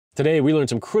Today, we learned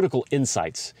some critical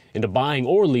insights into buying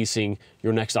or leasing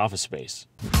your next office space.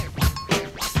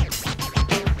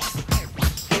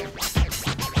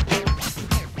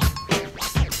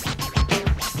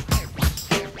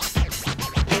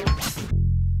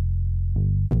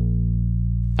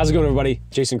 How's it going, everybody?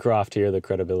 Jason Croft here, the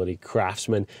Credibility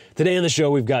Craftsman. Today on the show,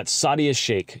 we've got Saadia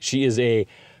Sheikh. She is a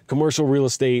commercial real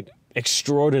estate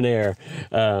extraordinaire,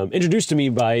 introduced to me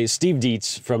by Steve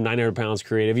Dietz from 900 Pounds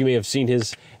Creative. You may have seen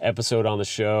his episode on the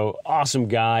show. Awesome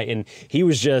guy, and he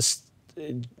was just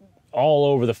all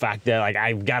over the fact that, like,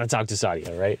 I've got to talk to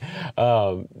Saadia, right?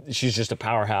 She's just a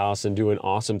powerhouse and doing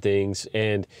awesome things,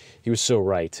 and he was so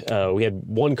right. We had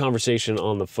one conversation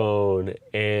on the phone,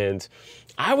 and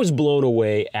I was blown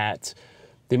away at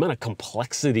the amount of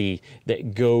complexity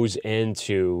that goes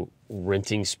into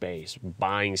renting space,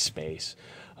 buying space.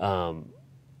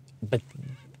 But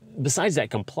besides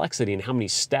that complexity and how many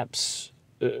steps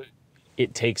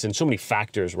it takes and so many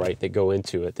factors, right, that go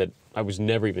into it that I was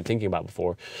never even thinking about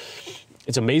before,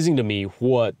 it's amazing to me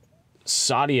what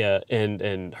Saadia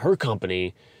and her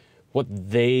company, what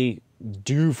they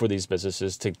do for these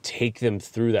businesses to take them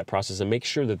through that process and make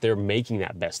sure that they're making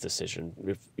that best decision.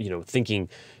 If, you know, thinking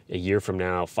a year from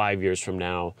now, 5 years from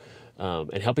now,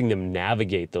 and helping them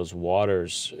navigate those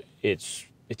waters, it's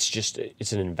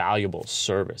an invaluable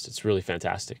service. It's really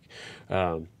fantastic.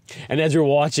 And as you're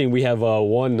watching, we have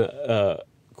one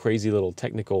crazy little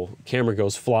technical camera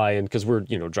goes flying because we're,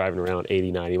 you know, driving around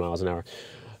 80, 90 miles an hour.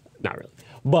 Not really,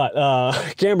 but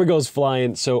camera goes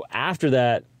flying. So after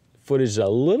that, footage is a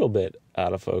little bit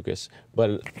out of focus,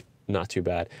 but not too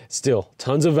bad. Still,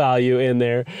 tons of value in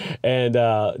there, and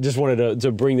just wanted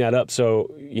to bring that up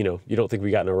so you know you don't think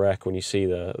we got in a wreck when you see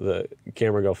the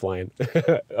camera go flying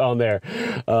on there.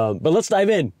 But let's dive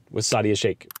in with Saadia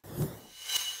Sheikh.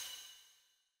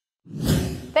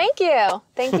 Thank you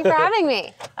for having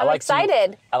me. I'm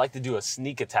excited. I like to do a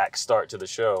sneak attack start to the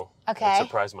show. Okay. And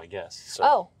surprise my guests.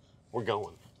 So we're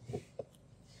going.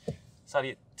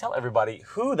 Saadia, tell everybody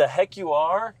who the heck you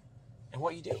are and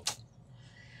what you do.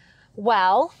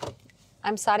 Well,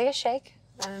 I'm Saadia Sheikh.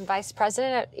 I'm Vice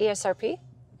President at ESRP,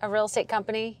 a real estate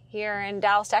company here in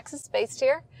Dallas, Texas, based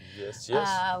here. Yes, yes.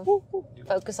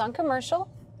 Focus on commercial.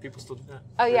 People still do that?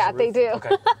 Oh, yeah, they do.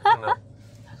 Okay, I don't know.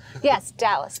 Yes,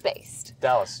 Dallas-based.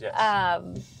 Dallas, yes.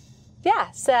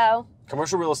 Yeah, so.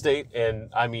 Commercial real estate, and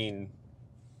I mean,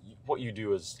 what you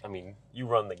do is, I mean, you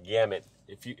run the gamut.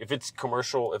 If it's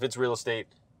commercial, if it's real estate,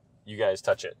 you guys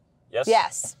touch it. Yes?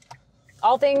 Yes.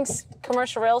 All things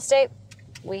commercial real estate,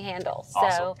 we handle.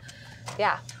 Awesome. So,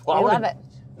 yeah, well, we love it.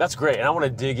 That's great, and I want to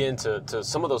dig into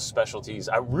some of those specialties.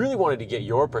 I really wanted to get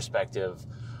your perspective,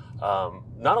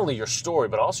 not only your story,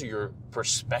 but also your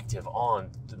perspective on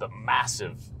the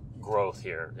massive growth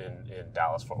here in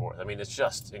Dallas-Fort Worth. I mean, it's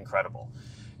just incredible.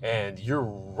 And you're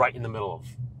right in the middle of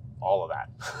all of that,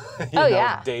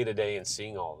 yeah. Day to day and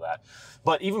seeing all of that.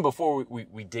 But even before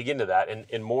we dig into that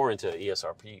and more into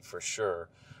ESRP for sure,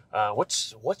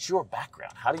 what's your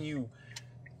background?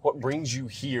 What brings you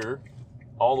here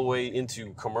all the way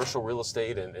into commercial real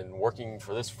estate and working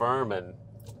for this firm and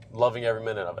loving every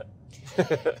minute of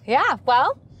it? Yeah,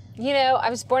 well, you know, I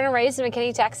was born and raised in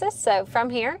McKinney, Texas, so from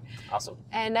here. Awesome.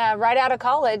 And right out of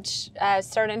college,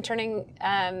 started interning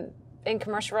in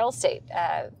commercial real estate.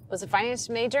 Was a finance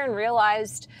major and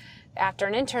realized after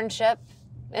an internship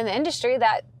in the industry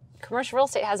that commercial real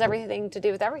estate has everything to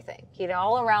do with everything, you know,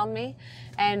 all around me.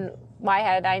 And why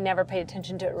had I never paid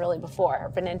attention to it really before or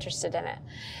been interested in it?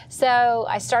 So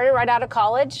I started right out of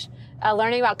college,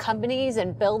 learning about companies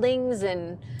and buildings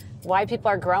and why people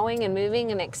are growing and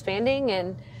moving and expanding,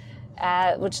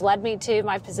 and which led me to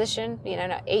my position, you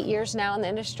know, 8 years now in the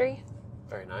industry.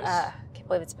 Very nice. Can't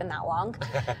believe it's been that long.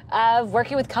 Of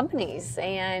working with companies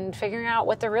and figuring out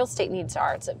what their real estate needs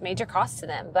are. It's a major cost to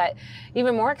them. But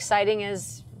even more exciting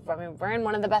is, I mean, we're in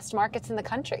one of the best markets in the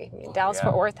country. I mean,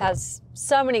 Dallas-Fort Worth has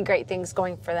so many great things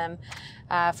going for them,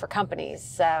 for companies.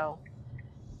 So.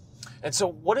 And so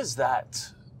what is that?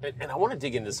 And I want to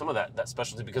dig into some of that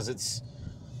specialty, because it's,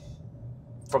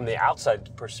 from the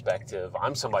outside perspective,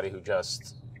 I'm somebody who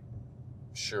just,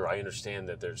 sure, I understand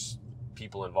that there's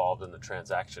people involved in the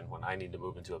transaction when I need to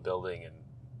move into a building and,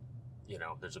 you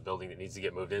know, there's a building that needs to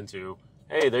get moved into.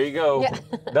 Hey, there you go,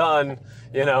 done,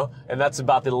 you know, and that's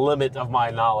about the limit of my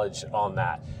knowledge on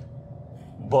that.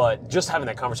 But just having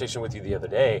that conversation with you the other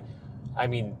day, I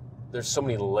mean, there's so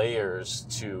many layers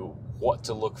to what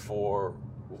to look for,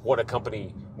 what a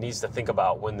company needs to think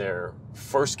about when they're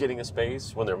first getting a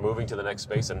space, when they're moving to the next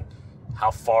space, and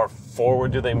how far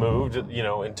forward do they move, you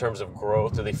know, in terms of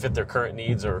growth? Do they fit their current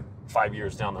needs or 5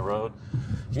 years down the road.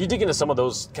 Can you dig into some of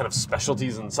those kind of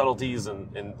specialties and subtleties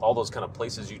and all those kind of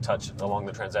places you touch along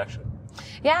the transaction?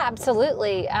 Yeah,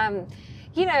 absolutely.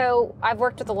 You know, I've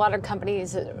worked with a lot of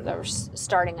companies that are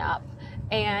starting up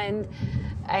and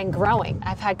growing.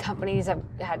 I've had companies that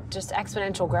have had just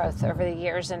exponential growth over the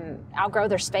years and outgrow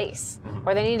their space,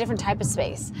 or they need a different type of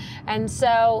space. And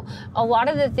so a lot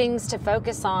of the things to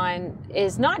focus on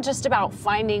is not just about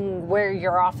finding where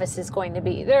your office is going to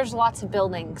be. There's lots of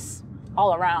buildings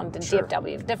all around in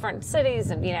DFW, different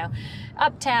cities, and, you know,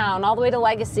 uptown, all the way to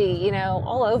Legacy, you know,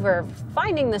 all over.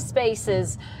 Finding the space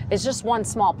is just one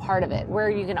small part of it. Where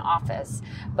are you going to office?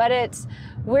 But it's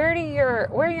where are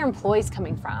your employees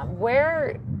coming from?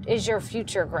 Where is your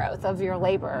future growth of your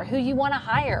labor? Who you want to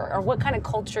hire, or what kind of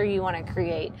culture you want to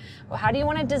create? Well, how do you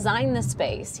want to design the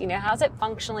space? You know, how's it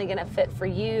functionally going to fit for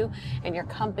you and your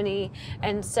company?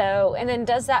 And then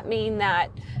does that mean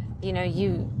that, you know,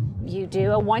 you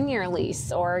do a 1-year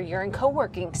lease, or you're in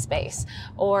co-working space,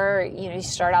 or, you know, you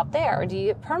start out there, or do you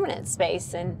get permanent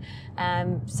space and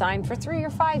sign for 3 or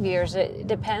 5 years? It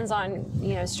depends on,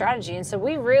 you know, strategy. And so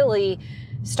we really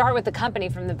start with the company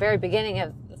from the very beginning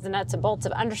of the nuts and bolts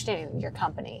of understanding your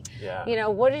company. Yeah. You know,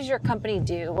 what does your company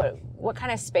do? What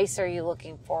kind of space are you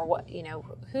looking for? What, you know,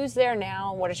 who's there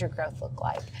now? What does your growth look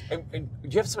like? And do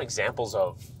you have some examples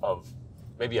of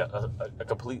maybe a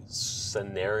complete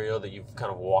scenario that you've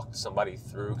kind of walked somebody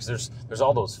through? Because there's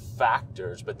all those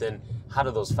factors, but then how do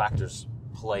those factors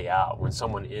play out when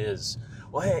someone is,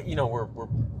 well, hey, you know, we're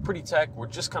pretty tech, we're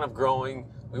just kind of growing,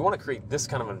 we want to create this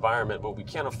kind of environment, but we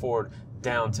can't afford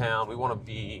downtown, we want to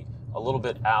be a little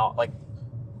bit out. Like,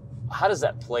 how does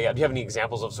that play out? Do you have any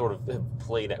examples of sort of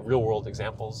played at real world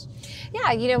examples?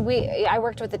 Yeah, you know, I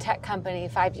worked with a tech company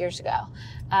 5 years ago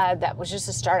that was just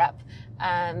a startup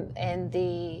in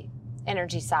the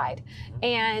energy side.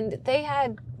 And they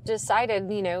had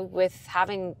decided, you know, with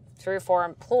having 3 or 4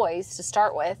 employees to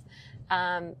start with,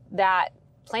 that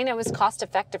Plano was cost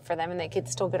effective for them and they could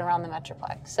still get around the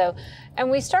Metroplex. So, and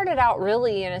we started out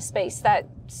really in a space that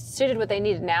suited what they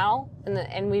needed now,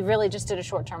 and we really just did a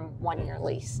short-term 1-year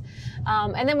lease.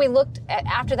 And then we looked at,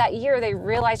 after that year, they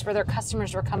realized where their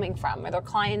customers were coming from, where their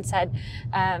clients had,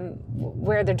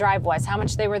 where the drive was, how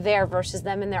much they were there versus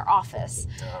them in their office.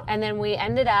 And then we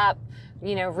ended up,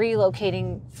 you know,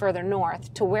 relocating further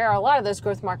north to where a lot of those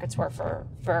growth markets were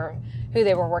for who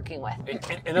they were working with.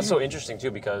 And that's so interesting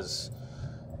too, because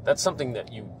that's something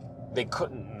that they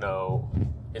couldn't know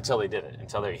until they did it,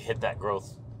 until they hit that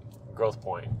growth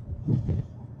point.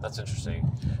 That's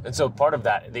interesting. And so part of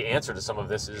that, the answer to some of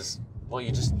this is, well,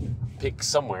 you just pick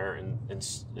somewhere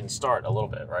and start a little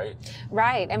bit, right?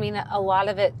 Right. I mean, a lot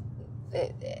of it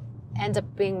ends up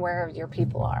being where your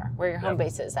people are, where your home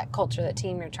base is, that culture, that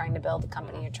team you're trying to build, the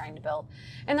company you're trying to build.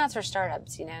 And that's for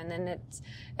startups, you know, and then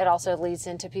it also leads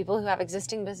into people who have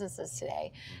existing businesses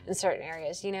today in certain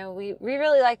areas. You know, we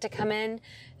really like to come in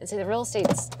and say the real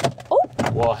estate's,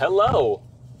 well, hello.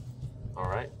 All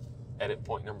right. Edit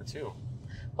point number 2.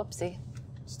 Whoopsie.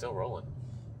 Still rolling.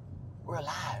 We're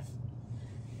alive.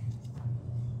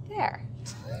 There.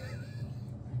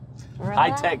 High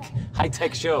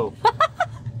tech show.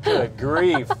 Good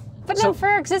grief. But no,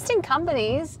 for existing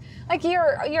companies, like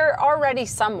you're already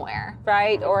somewhere,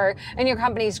 right? And your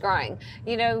company's growing.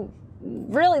 You know,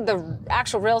 really the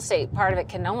actual real estate part of it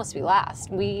can almost be last.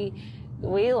 We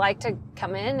like to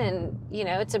come in and, you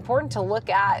know, it's important to look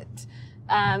at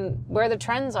where the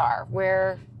trends are,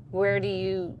 where do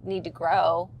you need to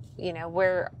grow? You know,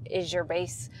 where is your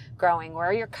base growing? Where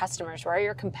are your customers? Where are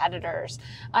your competitors?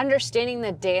 Understanding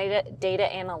the data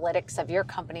analytics of your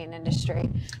company and industry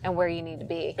and where you need to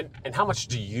be. And how much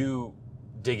do you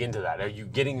dig into that? Are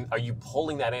you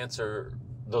pulling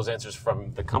those answers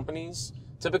from the companies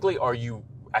typically? Or are you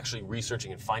actually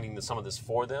researching and finding some of this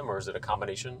for them, or is it a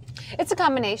combination? It's a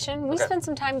combination. We spend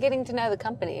some time getting to know the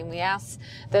company, and we ask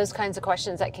those kinds of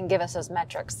questions that can give us those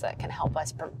metrics that can help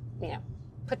us, you know,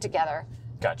 put together.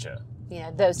 Gotcha. You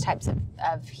know, those types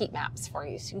of heat maps for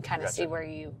you, so you can kind of see where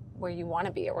you want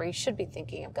to be or where you should be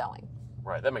thinking of going.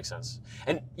 Right, that makes sense.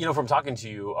 And, you know, from talking to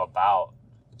you about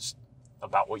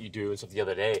what you do and stuff the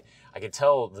other day, I could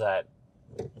tell that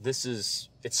it's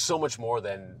so much more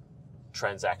than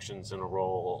transactions and a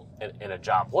role and a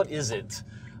job. What is it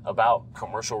about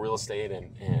commercial real estate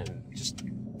and just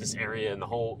this area and the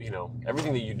whole, you know,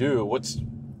 everything that you do? What's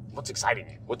exciting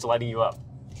you? What's lighting you up?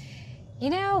 You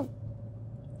know,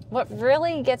 what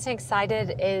really gets me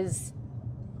excited is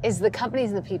the companies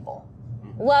and the people.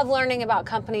 Love learning about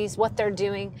companies, what they're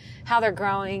doing, how they're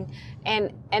growing,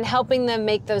 and helping them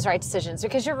make those right decisions.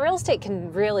 Because your real estate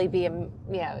can really be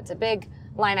it's a big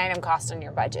line item cost on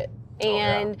your budget.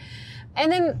 And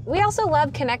And then we also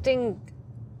love connecting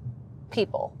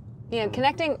people.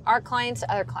 Connecting our clients to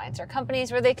other clients or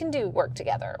companies where they can do work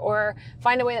together or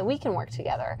find a way that we can work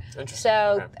together.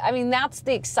 So, okay. I mean, that's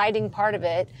the exciting part of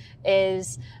it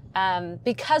is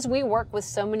because we work with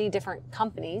so many different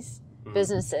companies,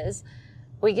 businesses,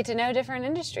 we get to know different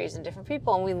industries and different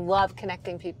people, and we love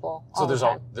connecting people. So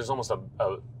there's almost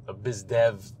a biz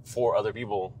dev for other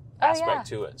people aspect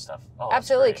to it and stuff. Oh,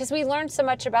 absolutely, because we learn so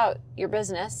much about your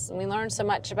business, and we learn so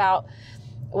much about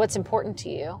what's important to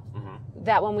you.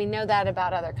 That when we know that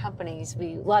about other companies,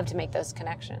 we love to make those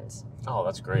connections. Oh,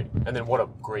 that's great. And then what a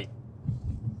great,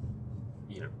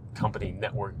 company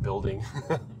network building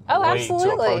way to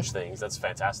approach things. That's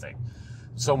fantastic.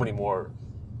 So many more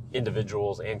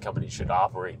individuals and companies should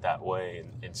operate that way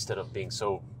instead of being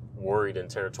so worried and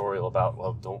territorial about,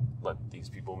 well, don't let these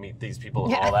people meet these people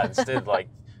and all that. Instead,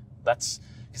 because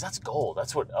that's gold.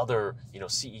 That's what other,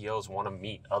 CEOs want to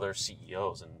meet other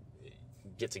CEOs and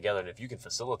get together, and if you can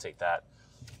facilitate that,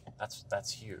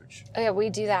 that's huge. Oh yeah,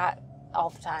 we do that all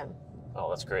the time.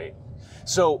 Oh, that's great.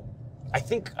 So I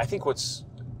think I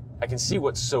can see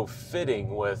what's so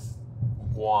fitting with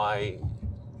why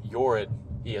you're at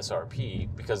ESRP,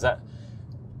 because that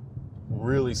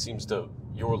really seems to,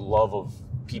 your love of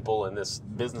people and this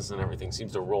business and everything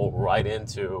seems to roll right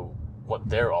into what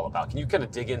they're all about. Can you kind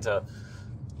of dig into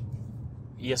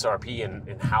ESRP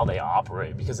and how they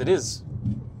operate? Because it is,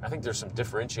 I think there's some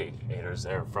differentiators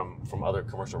there from other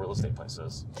commercial real estate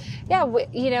places. Yeah,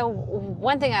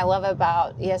 one thing I love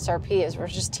about ESRP is we're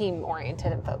just team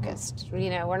oriented and focused.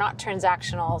 We're not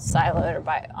transactional, siloed, or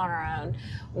on our own.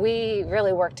 We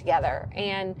really work together,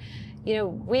 and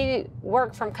we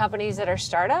work from companies that are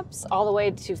startups all the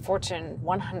way to Fortune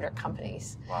 100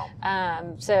 companies.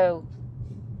 Wow. So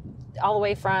all the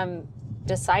way from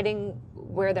deciding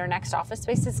where their next office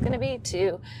space is going to be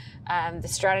to the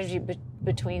strategy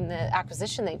between the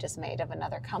acquisition they just made of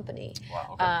another company.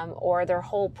 Wow, okay. Or their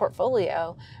whole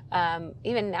portfolio,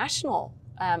 even national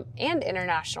and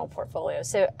international portfolio.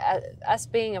 So us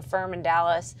being a firm in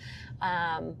Dallas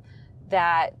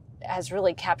that has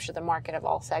really captured the market of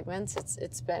all segments,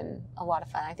 it's been a lot of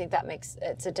fun. I think that makes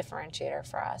it's a differentiator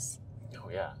for us. Oh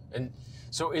yeah. And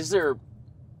so is there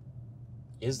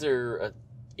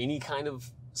any kind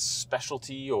of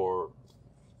specialty or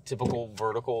typical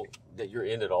vertical that you're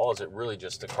in at all? Is it really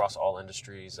just across all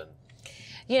industries? And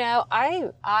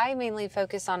I mainly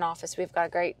focus on office. We've got a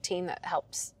great team that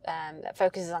helps that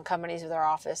focuses on companies with their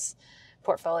office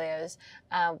portfolios.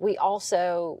 We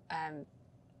also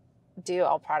do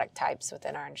all product types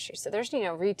within our industry. So there's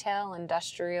retail,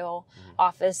 industrial,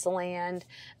 office, land.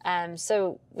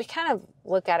 So we kind of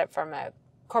look at it from a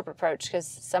corporate approach, because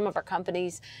some of our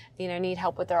companies, need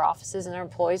help with their offices and their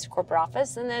employees' corporate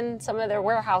office, and then some of their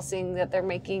warehousing that they're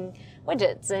making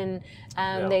widgets, and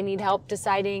they need help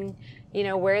deciding,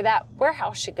 where that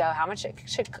warehouse should go, how much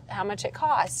it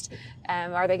costs.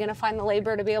 Are they going to find the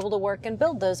labor to be able to work and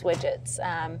build those widgets?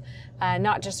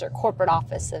 Not just their corporate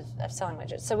office of selling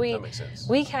widgets. So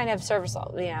we kind of service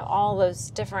all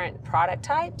those different product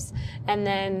types, and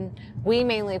then we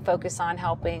mainly focus on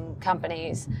helping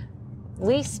companies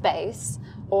lease space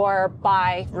or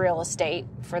buy real estate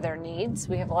for their needs.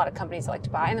 We have a lot of companies that like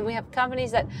to buy, and then we have companies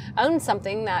that own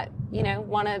something that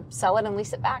want to sell it and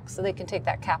lease it back so they can take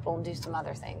that capital and do some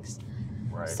other things.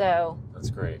 Right. So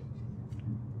that's great.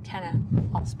 Kind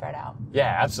of all spread out.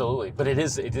 Yeah, absolutely. But it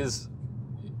is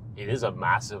a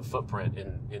massive footprint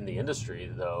in the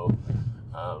industry, though,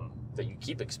 that you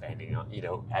keep expanding on,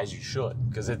 as you should,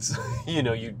 because it's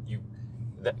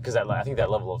because I think that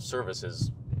level of service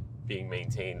is being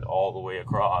maintained all the way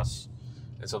across,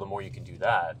 and so the more you can do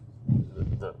that,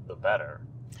 the better.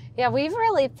 Yeah, we've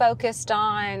really focused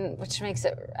on, which makes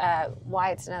it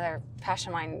why it's another passion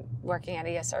of mine working at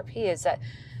ESRP, is that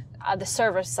the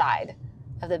service side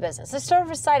of the business, the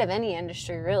service side of any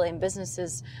industry really, and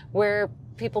businesses where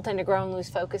people tend to grow and lose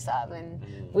focus of,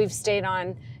 and we've stayed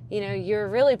on, you're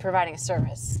really providing a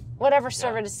service, whatever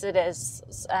service it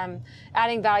is,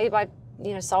 adding value by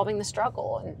solving the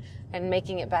struggle and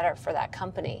making it better for that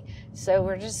company. So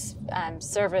we're just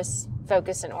service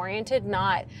focused and oriented,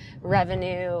 not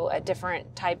revenue,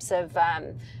 different types of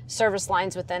service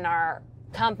lines within our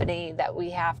company that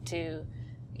we have to,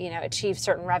 achieve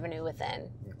certain revenue within.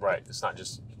 Right. It's not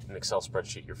just an Excel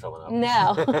spreadsheet you're filling up.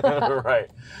 No. Right.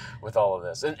 With all of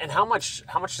this. And how much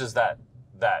does that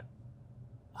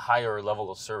higher level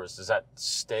of service, does that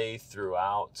stay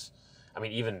throughout? I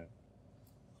mean, even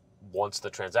once the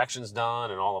transaction's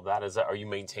done and all of that? Are you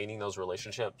maintaining those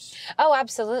relationships? Oh,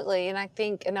 absolutely. And I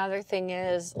think another thing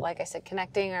is, like I said,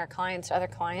 connecting our clients to other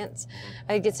clients.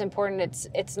 I think it's important.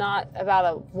 It's not about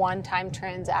a one-time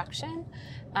transaction.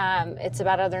 It's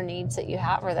about other needs that you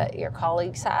have or that your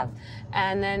colleagues have.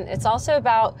 And then it's also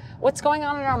about what's going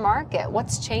on in our market,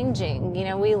 what's changing.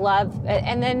 We love,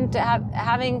 and then to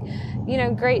having,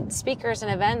 great speakers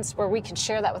and events where we can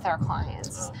share that with our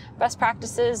clients. Best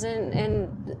practices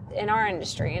in our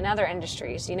industry, in other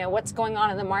industries, what's going on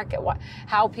in the market,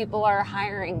 how people are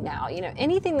hiring now,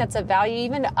 anything that's of value,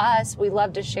 even to us, we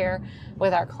love to share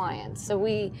with our clients. So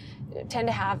we tend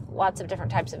to have lots of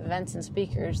different types of events and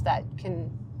speakers that can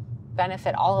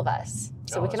benefit all of us,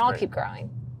 so we can all keep growing.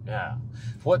 Yeah.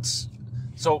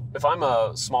 So if I'm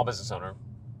a small business owner,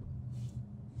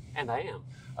 and I am,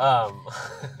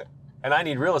 and I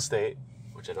need real estate,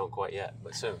 which I don't quite yet,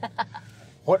 but soon,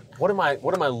 what am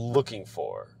I looking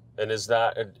for? And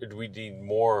do we need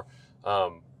more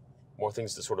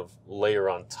things to sort of layer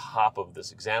on top of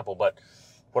this example? But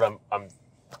what I'm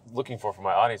looking for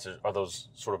my audience are those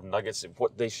sort of nuggets of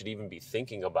what they should even be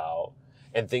thinking about,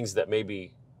 and things that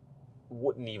maybe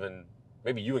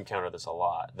you encounter this a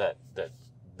lot, that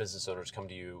business owners come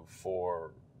to you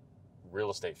for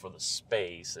real estate, for the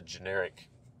space, a generic,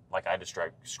 like I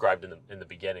described in the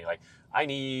beginning, like, I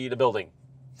need a building,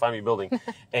 find me a building.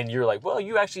 And you're like, well,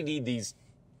 you actually need these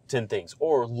 10 things,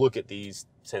 or look at these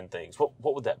 10 things. What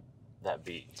would that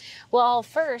be? Well,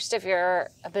 first, if you're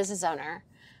a business owner,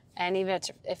 and even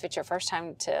if it's your first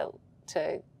time to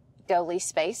go lease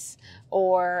space,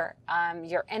 or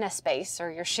you're in a space,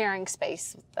 or you're sharing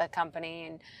space with a company,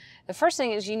 and the first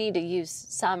thing is you need to use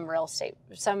some real estate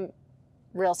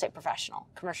professional,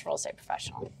 commercial real estate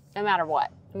professional, no matter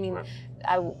what. I mean,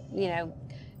 right.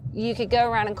 You could go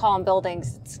around and call on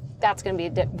buildings. That's going to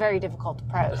be a very difficult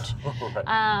approach.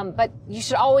 Right. But you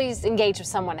should always engage with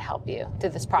someone to help you through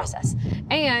this process.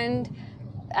 And,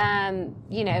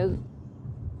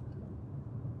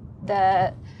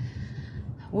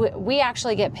 we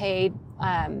actually get paid,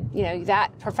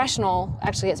 that professional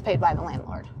actually gets paid by the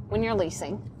landlord when you're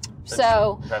leasing.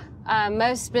 So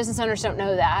most business owners don't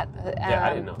know that. Yeah,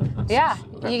 I didn't know that.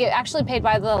 Okay. You get actually paid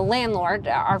by the landlord.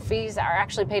 Our fees are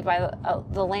actually paid by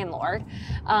the landlord.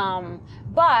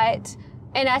 But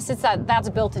in essence, that's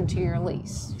built into your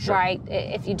lease, sure, right?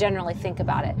 If you generally think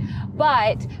about it.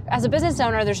 But as a business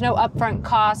owner, there's no upfront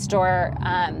cost or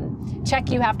check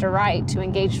you have to write to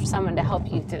engage with someone to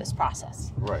help you through this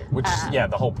process. Right, which is,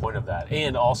 the whole point of that.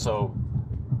 And also,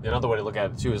 another way to look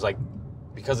at it too is, like,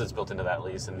 because it's built into that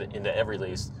lease and into every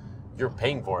lease, you're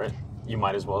paying for it. You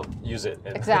might as well use it.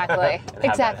 Exactly. And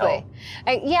exactly.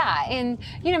 And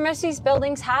most of these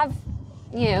buildings have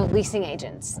leasing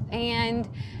agents, and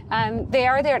they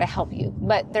are there to help you,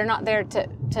 but they're not there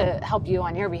to help you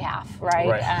on your behalf,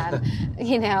 right?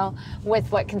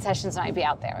 With what concessions might be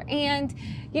out there. And,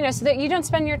 so that you don't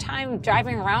spend your time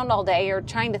driving around all day or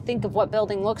trying to think of what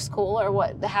building looks cool or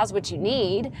what has what you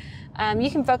need.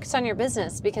 You can focus on your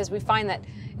business, because we find that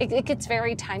it gets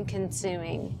very time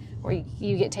consuming, where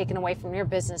you get taken away from your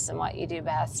business and what you do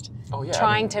best. Oh, yeah.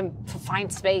 Trying to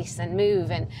find space and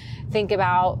move and think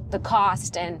about the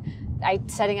cost and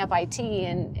setting up IT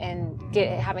and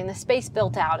having the space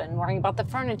built out and worrying about the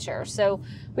furniture. So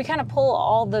we kind of pull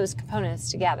all those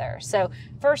components together. So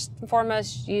first and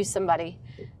foremost, use somebody,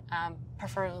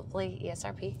 preferably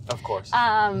ESRP. Of course.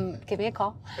 Give me a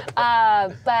call.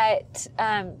 But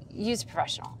use a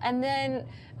professional. And then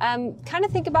kind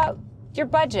of think about your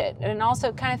budget, and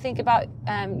also kind of think about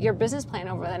your business plan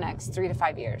over the next 3 to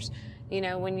 5 years.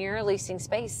 When you're leasing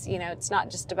space, it's not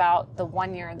just about the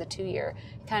 1 year or the 2 year.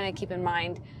 Kind of keep in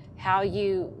mind how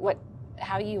you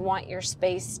want your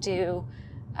space to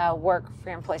work for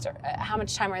your employees, or how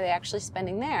much time are they actually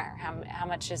spending there? How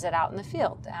much is it out in the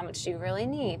field? How much do you really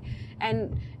need?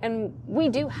 And we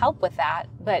do help with that,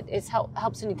 but it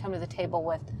helps when you come to the table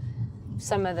with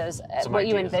some of those, what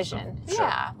you envision. Sure.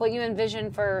 Yeah, what you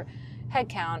envision for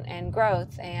headcount and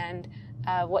growth, and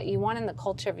what you want in the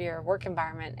culture of your work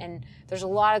environment. And there's a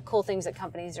lot of cool things that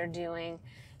companies are doing,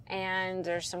 and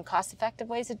there's some cost-effective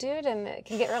ways to do it, and it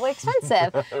can get really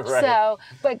expensive. Right. So,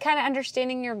 but kind of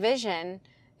understanding your vision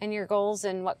and your goals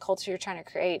and what culture you're trying to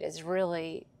create is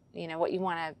really, what you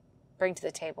want to bring to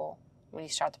the table when you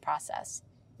start the process.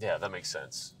 Yeah, that makes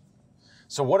sense.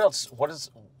 So what else? What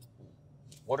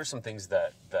are some things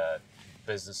that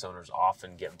business owners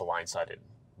often get blindsided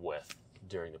with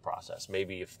during the process?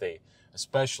 Maybe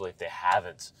especially if they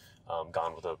haven't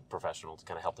gone with a professional to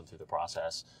kind of help them through the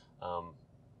process.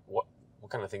 What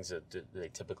kind of things do they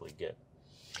typically get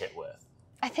hit with?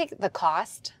 I think the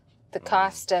cost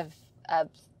of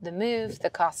the move, the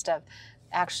cost of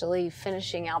actually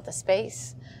finishing out the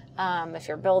space, if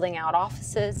you're building out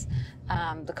offices,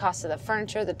 the cost of the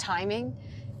furniture, the timing.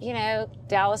 You know,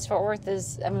 Dallas-Fort Worth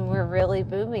is, I mean, we're really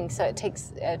booming, so it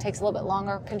takes a little bit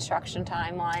longer construction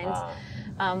timelines.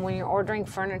 When you're ordering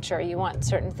furniture, you want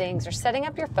certain things, or setting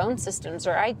up your phone systems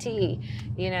or IT,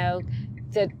 you know,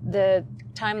 the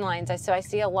timelines. So I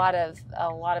see a lot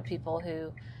of people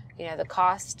who, you know, the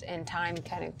cost and time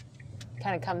kind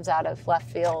of comes out of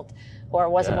left field, or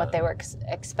wasn't what they were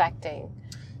expecting.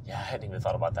 Yeah, I hadn't even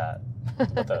thought about that,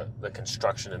 about the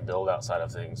construction and build out side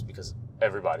of things, because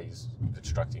everybody's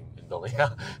constructing and building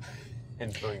out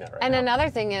and doing that right now. And another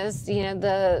thing is, you know,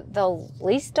 the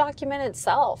lease document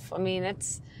itself. I mean,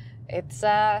 it's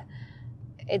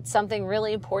something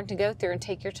really important to go through and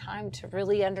take your time to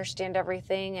really understand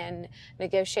everything and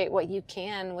negotiate what you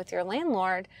can with your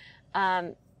landlord.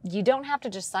 You don't have to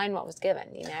just sign what was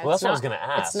given, you know. Well, that's what I was going to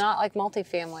ask. It's not like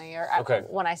multifamily, or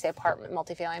when I say apartment,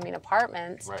 multifamily, I mean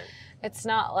apartments. Right. It's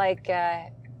not like,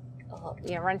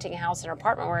 you know, renting a house or an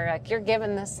apartment where you're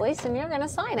given this lease and you're going to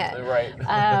sign it.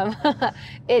 Right.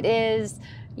 It is,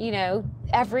 you know,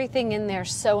 everything in there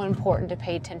is so important to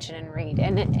pay attention and read,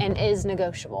 and is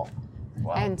negotiable.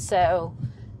 Wow. And so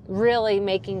really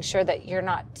making sure that you're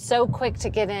not so quick to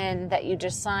get in that you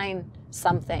just sign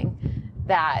something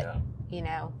that, you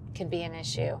know, can be an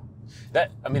issue.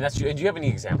 I mean, that's. And do you have any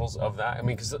examples of that? I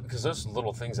mean, because those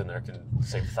little things in there can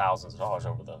save thousands of dollars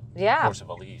over the course of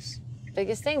a lease.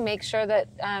 Biggest thing, make sure that,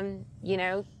 you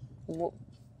know,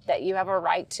 that you have a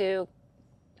right to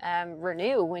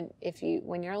renew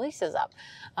when your lease is up.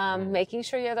 Making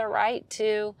sure you have the right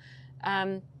to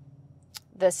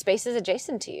the spaces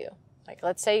adjacent to you. Like,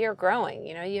 let's say you're growing,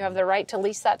 you know, you have the right to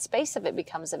lease that space if it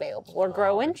becomes available, or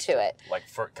grow into it. Like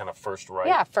kind of first right.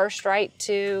 Yeah, first right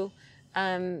to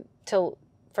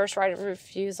first right of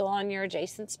refusal on your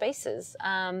adjacent spaces.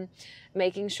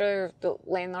 Making sure the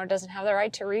landlord doesn't have the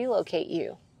right to relocate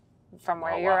you from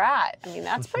where you're at. I mean,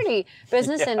 that's pretty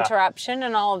business interruption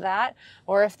and all of that.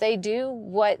 Or if they do,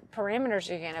 what parameters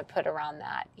are you going to put around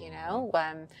that, you know?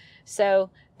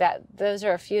 So those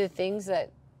are a few things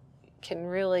that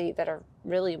are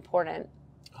really important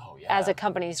as a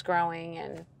company's growing.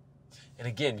 And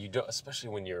again, you don't, especially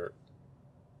when you're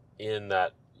in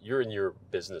your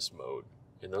business mode,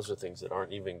 and those are things that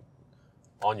aren't even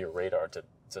on your radar to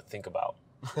think about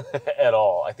at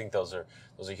all. I think those are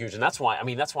huge, and that's why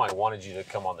I wanted you to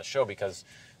come on the show, because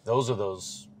those are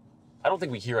I don't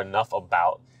think we hear enough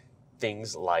about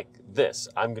things like this.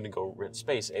 I'm going to go rent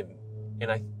space, and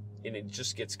it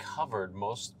just gets covered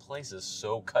most places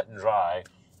so cut and dry.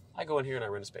 I go in here and I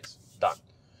rent a space. Done.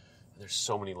 And there's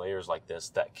so many layers like this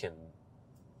that can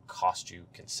cost you,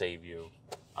 can save you.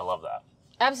 I love that.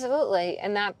 Absolutely.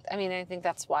 And I think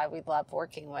that's why we love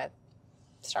working with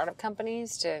startup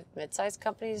companies to mid-sized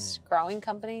companies, growing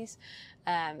companies.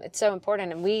 It's so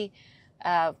important. And we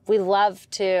love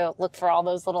to look for all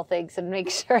those little things and make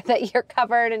sure that you're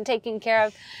covered and taken care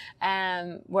of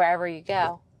wherever you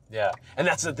go. Yeah, and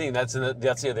that's the thing. That's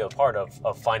the other part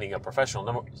of finding a professional.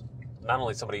 Not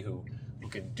only somebody who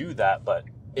can do that, but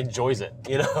enjoys it.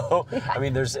 You know, I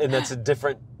mean, that's a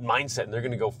different mindset, and they're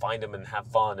going to go find them and have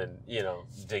fun and, you know,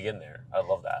 dig in there. I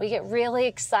love that. We get really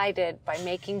excited by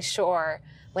making sure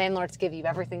landlords give you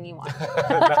everything you want.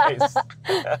 Nice.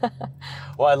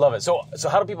 Well, I love it. So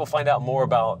how do people find out more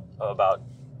about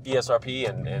ESRP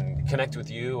and connect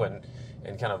with you and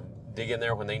kind of dig in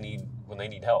there when they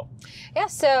need help? Yeah,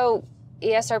 so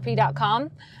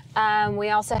ESRP.com. We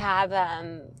also have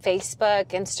Facebook,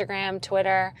 Instagram,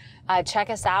 Twitter. Check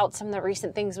us out. Some of the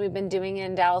recent things we've been doing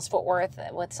in Dallas-Fort Worth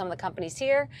with some of the companies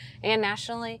here and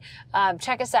nationally.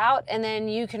 Check us out, and then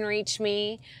you can reach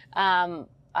me. You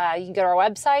can go to our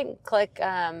website, click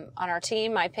on our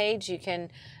team, my page. You can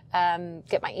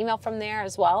get my email from there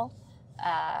as well.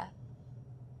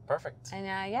 Perfect.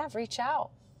 And reach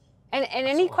out. And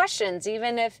any questions,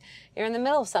 even if you're in the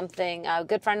middle of something. A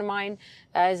good friend of mine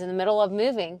is in the middle of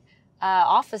moving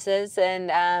offices and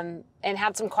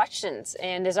had some questions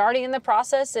and is already in the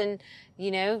process, and, you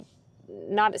know,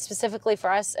 not specifically for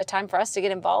us, a time for us to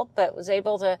get involved, but was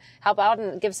able to help out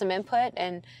and give some input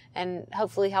and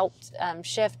hopefully helped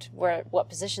shift what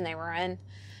position they were in.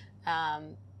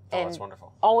 That's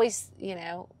wonderful. Always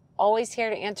here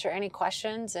to answer any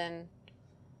questions, and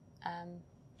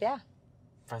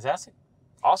Fantastic.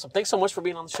 Awesome. Thanks so much for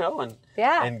being on the show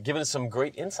and giving us some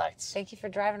great insights. Thank you for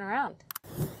driving around.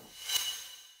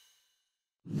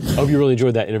 I hope you really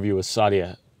enjoyed that interview with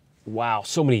Saadia. Wow,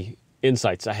 so many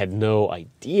insights I had no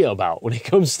idea about when it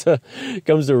comes to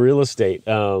real estate.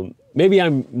 Maybe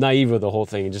I'm naive with the whole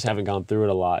thing and just haven't gone through it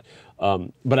a lot.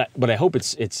 But I hope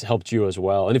it's helped you as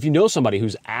well. And if you know somebody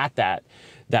who's at that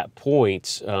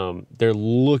point, they're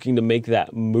looking to make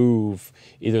that move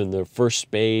either in their first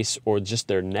space or just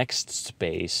their next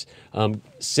space,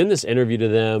 send this interview to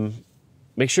them.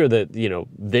 Make sure that, you know,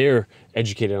 they're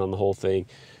educated on the whole thing.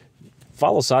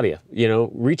 Follow Saadia, you know,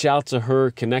 reach out to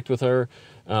her, connect with her,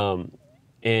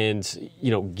 and, you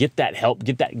know, get that help,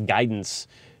 get that guidance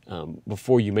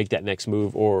before you make that next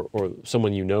move, or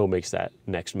someone you know makes that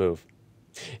next move.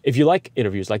 If you like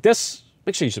interviews like this,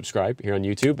 make sure you subscribe here on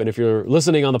YouTube. And if you're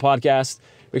listening on the podcast,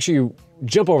 make sure you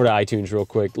jump over to iTunes real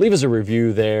quick, leave us a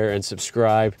review there and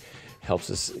subscribe. Helps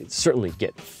us certainly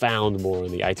get found more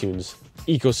in the iTunes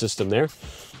ecosystem there.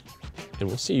 And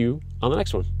we'll see you on the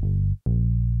next one.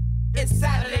 It's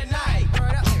Saturday night.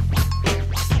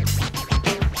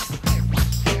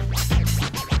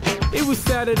 It was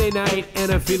Saturday night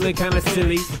and I'm feeling kinda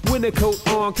silly. Winter coat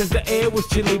on cause the air was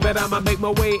chilly, but I'ma make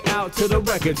my way out to the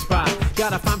record spot.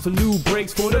 Gotta find some new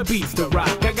breaks for the beats to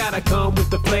rock. I gotta come with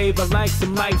the flavor like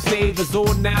some lifesavers.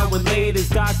 On now and laters,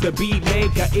 Dr. Beat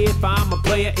Maker. If I'm a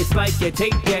player, it's like a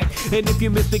tape deck. And if you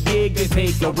miss the gig, then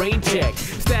take a rain check.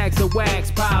 Stacks of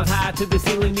wax piled high to the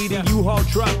ceiling, need a U-Haul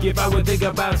truck if I would think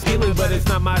about stealing. But it's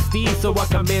not my steed, so I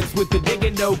commence with the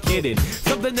digging, no kidding.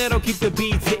 Something that'll keep the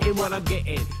beats hitting what I'm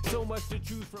getting. So much to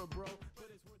choose from, bro.